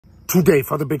today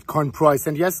for the Bitcoin price.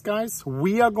 And yes, guys,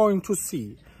 we are going to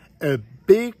see a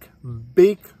big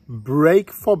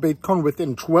break for Bitcoin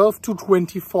within 12 to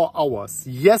 24 hours.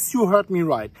 Yes, you heard me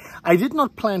right. I did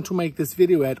not plan to make this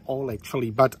video at all,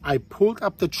 actually, but I pulled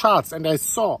up the charts and I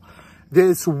saw there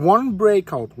is one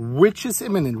breakout which is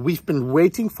imminent. We've been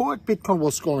waiting for it. Bitcoin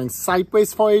was going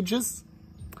sideways for ages.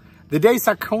 The days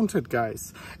are counted,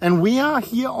 guys. And we are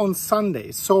here on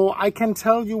Sunday. So I can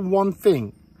tell you one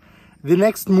thing. The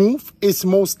next move is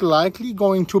most likely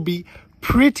going to be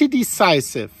pretty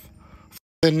decisive for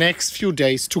the next few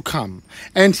days to come.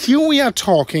 And here we are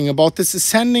talking about this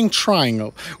ascending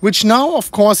triangle, which now, of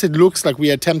course, it looks like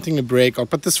we are attempting a breakout,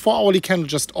 but this 4-hourly candle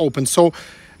just opened. So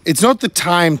it's not the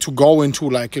time to go into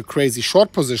like a crazy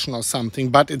short position or something,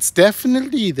 but it's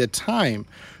definitely the time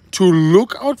to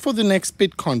look out for the next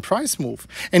Bitcoin price move.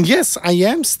 And yes, I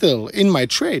am still in my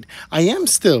trade. I am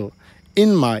still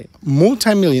in my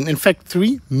multi-million, in fact,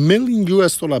 $3 million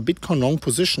Bitcoin long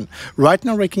position. Right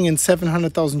now raking in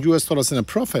 $700,000 in a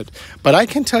profit. But I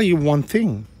can tell you one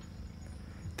thing.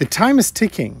 The time is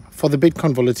ticking for the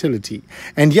Bitcoin volatility.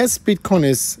 And yes, Bitcoin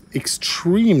is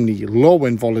extremely low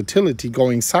in volatility,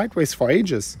 going sideways for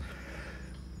ages.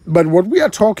 But what we are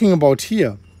talking about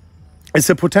here is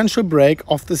a potential break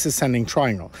of this ascending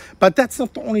triangle. But that's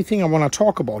not the only thing I want to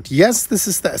talk about. Yes, this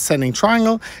is the ascending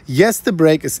triangle. Yes, the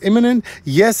break is imminent.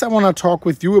 Yes, I want to talk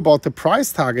with you about the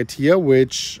price target here,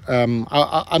 which I'm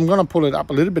going to pull it up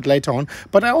a little bit later on.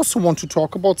 But I also want to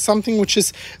talk about something which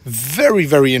is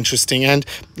very interesting. And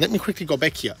let me quickly go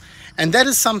back here. And that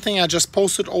is something I just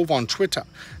posted over on Twitter.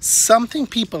 Something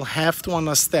people have to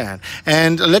understand.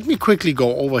 And let me quickly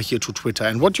go over here to Twitter.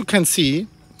 And what you can see...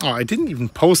 Oh, I didn't even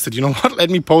post it. You know what? Let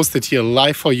me post it here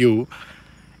live for you.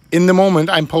 In the moment,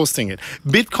 I'm posting it.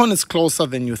 Bitcoin is closer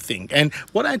than you think. And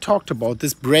what I talked about,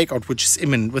 this breakout, which is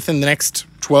imminent within the next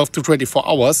 12 to 24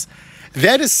 hours,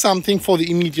 that is something for the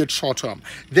immediate short term.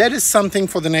 That is something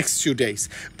for the next few days.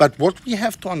 But what we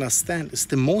have to understand is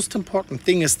the most important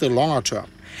thing is the longer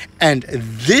term. And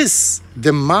this,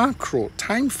 the macro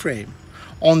time frame,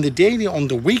 on the daily, on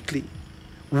the weekly,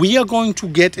 we are going to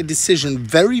get a decision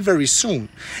very soon.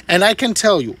 And I can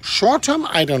tell you, short term,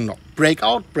 I don't know.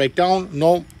 Breakout, breakdown,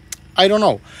 no, I don't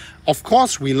know. Of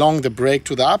course, we long the break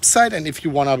to the upside. And if you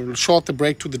want to short the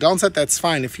break to the downside, that's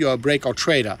fine if you're a breakout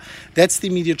trader. That's the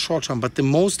immediate short term. But the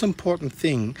most important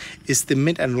thing is the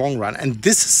mid and long run. And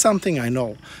this is something I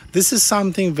know. This is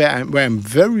something where I'm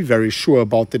very sure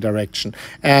about the direction.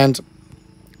 And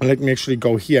let me actually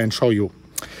go here and show you.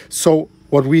 So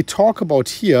what we talk about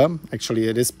here, actually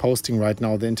it is posting right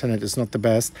now, the internet is not the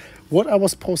best. What I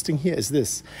was posting here is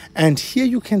this. And here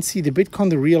you can see the Bitcoin,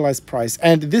 the realized price.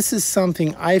 And this is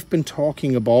something I've been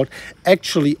talking about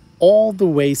actually all the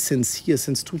way since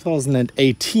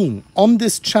 2018. On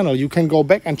this channel, you can go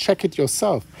back and check it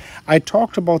yourself. I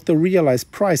talked about the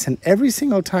realized price, and every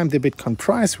single time the Bitcoin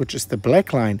price, which is the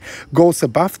black line, goes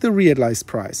above the realized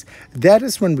price, that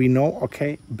is when we know,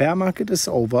 okay, bear market is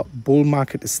over, bull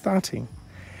market is starting.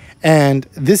 And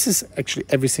this is actually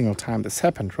every single time this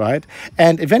happened, right?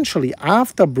 And eventually,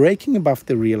 after breaking above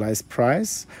the realized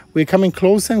price, we're coming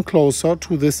closer and closer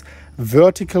to this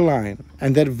vertical line.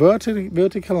 And that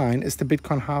vertical line is the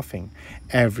Bitcoin halving.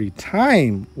 Every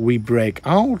time we break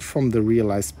out from the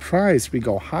realized price, we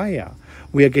go higher.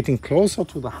 We are getting closer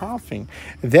to the halving.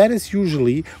 That is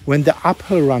usually when the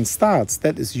uphill run starts.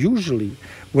 That is usually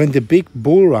when the big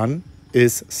bull run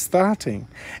is starting.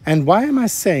 And why am I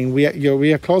saying we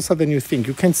are closer than you think?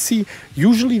 You can see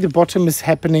usually the bottom is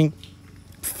happening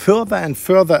further and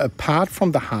further apart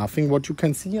from the halving. What you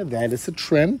can see here, that is a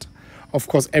trend. Of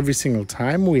course, every single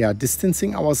time we are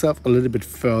distancing ourselves a little bit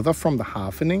further from the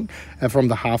halving,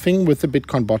 with the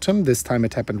Bitcoin bottom. This time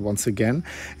it happened once again.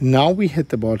 Now we hit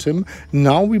the bottom.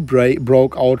 Now we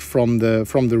broke out from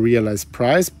the realized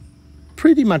price,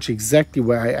 pretty much exactly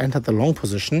where I entered the long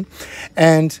position.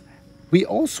 And we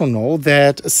also know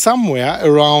that somewhere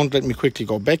around, let me quickly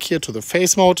go back here to the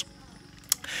face mode,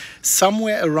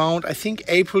 somewhere around, I think,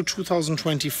 April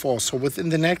 2024, so within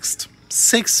the next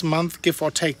 6 months, give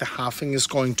or take, the halving is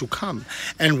going to come.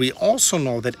 And we also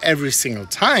know that every single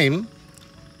time,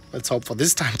 let's hope for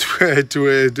this time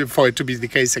for it to be the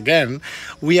case again,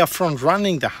 we are front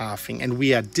running the halving and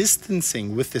we are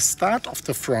distancing with the start of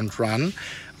the front run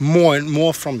more and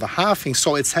more from the halving.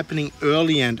 So it's happening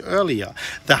earlier and earlier.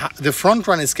 The front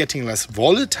run is getting less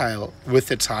volatile with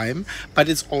the time, but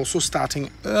it's also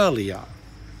starting earlier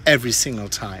every single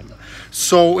time.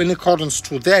 So in accordance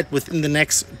to that, within the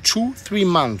next 2-3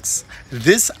 months,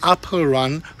 this uphill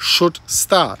run should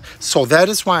start. So that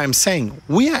is why I'm saying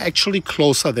we are actually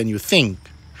closer than you think.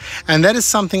 And that is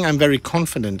something I'm very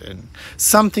confident in.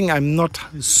 Something I'm not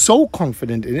so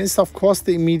confident in is, of course,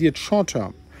 the immediate short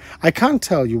term. I can't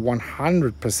tell you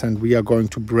 100% we are going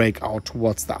to break out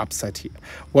towards the upside here.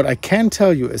 What I can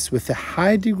tell you is with a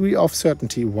high degree of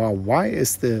certainty, wow, why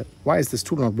is this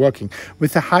tool not working?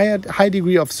 With a high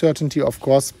degree of certainty, of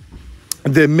course,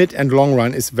 the mid and long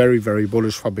run is very, very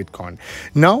bullish for Bitcoin.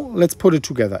 Now, let's put it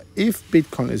together. If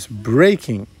Bitcoin is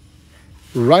breaking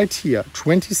right here,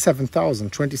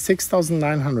 27,000,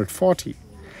 26,940,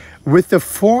 with the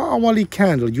 4-hourly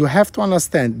candle, you have to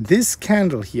understand this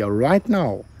candle here right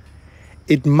now,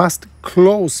 it must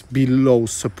close below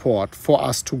support for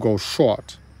us to go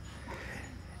short.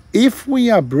 If we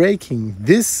are breaking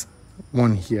this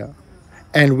one here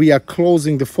and we are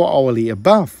closing the 4-hourly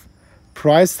above,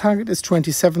 price target is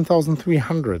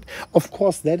 27,300. Of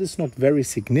course, that is not very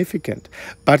significant,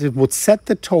 but it would set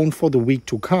the tone for the week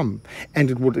to come, and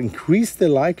it would increase the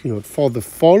likelihood for the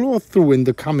follow through in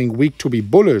the coming week to be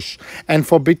bullish and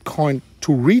for Bitcoin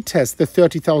to retest the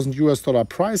 30,000 US dollar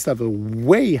price level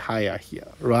way higher here,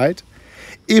 right?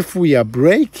 If we are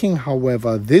breaking,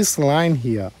 however, this line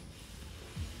here,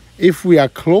 if we are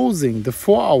closing the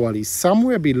 4-hourly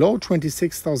somewhere below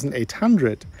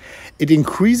 26,800, it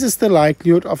increases the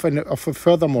likelihood of a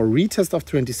furthermore retest of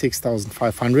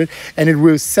 26,500, and it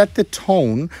will set the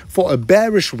tone for a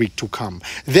bearish week to come.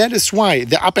 That is why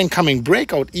the up and coming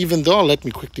breakout, even though, let me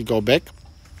quickly go back,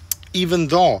 even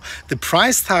though the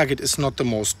price target is not the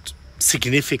most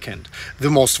significant, the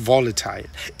most volatile,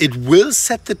 it will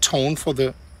set the tone for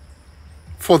the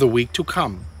week to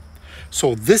come.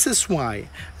 So this is why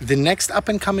the next up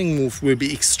and coming move will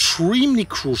be extremely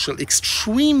crucial,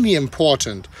 extremely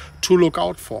important to look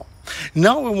out for.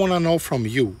 Now I want to know from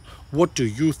you, what do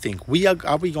you think?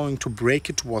 Are we going to break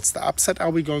it towards the upside? Are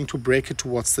we going to break it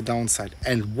towards the downside?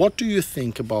 And what do you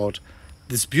think about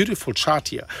this beautiful chart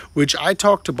here, which I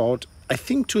talked about, I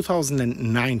think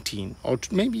 2019 or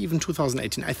maybe even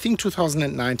 2018, I think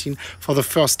 2019 for the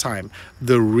first time,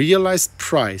 the realized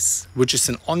price, which is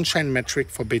an on-chain metric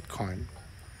for Bitcoin.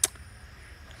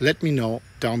 Let me know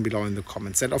down below in the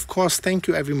comments. And of course, thank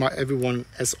you everyone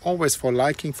as always for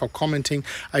liking, for commenting.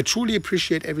 I truly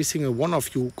appreciate every single one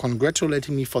of you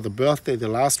congratulating me for the birthday, the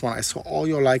last one. I saw all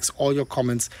your likes, all your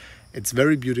comments. It's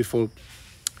very beautiful.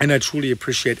 And I truly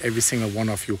appreciate every single one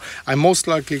of you. I'm most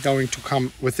likely going to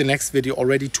come with the next video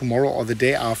already tomorrow or the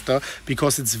day after,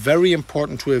 because it's very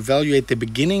important to evaluate the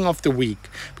beginning of the week,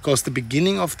 because the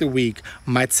beginning of the week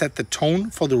might set the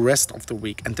tone for the rest of the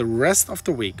week, and the rest of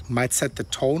the week might set the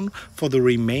tone for the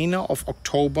remainder of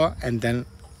October and then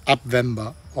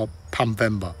Upvember or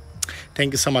Pumpvember.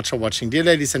 Thank you so much for watching. Dear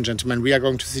ladies and gentlemen, we are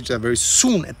going to see each other very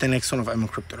soon at the next one of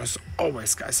Mmcrypto. As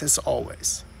always, guys, as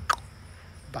always.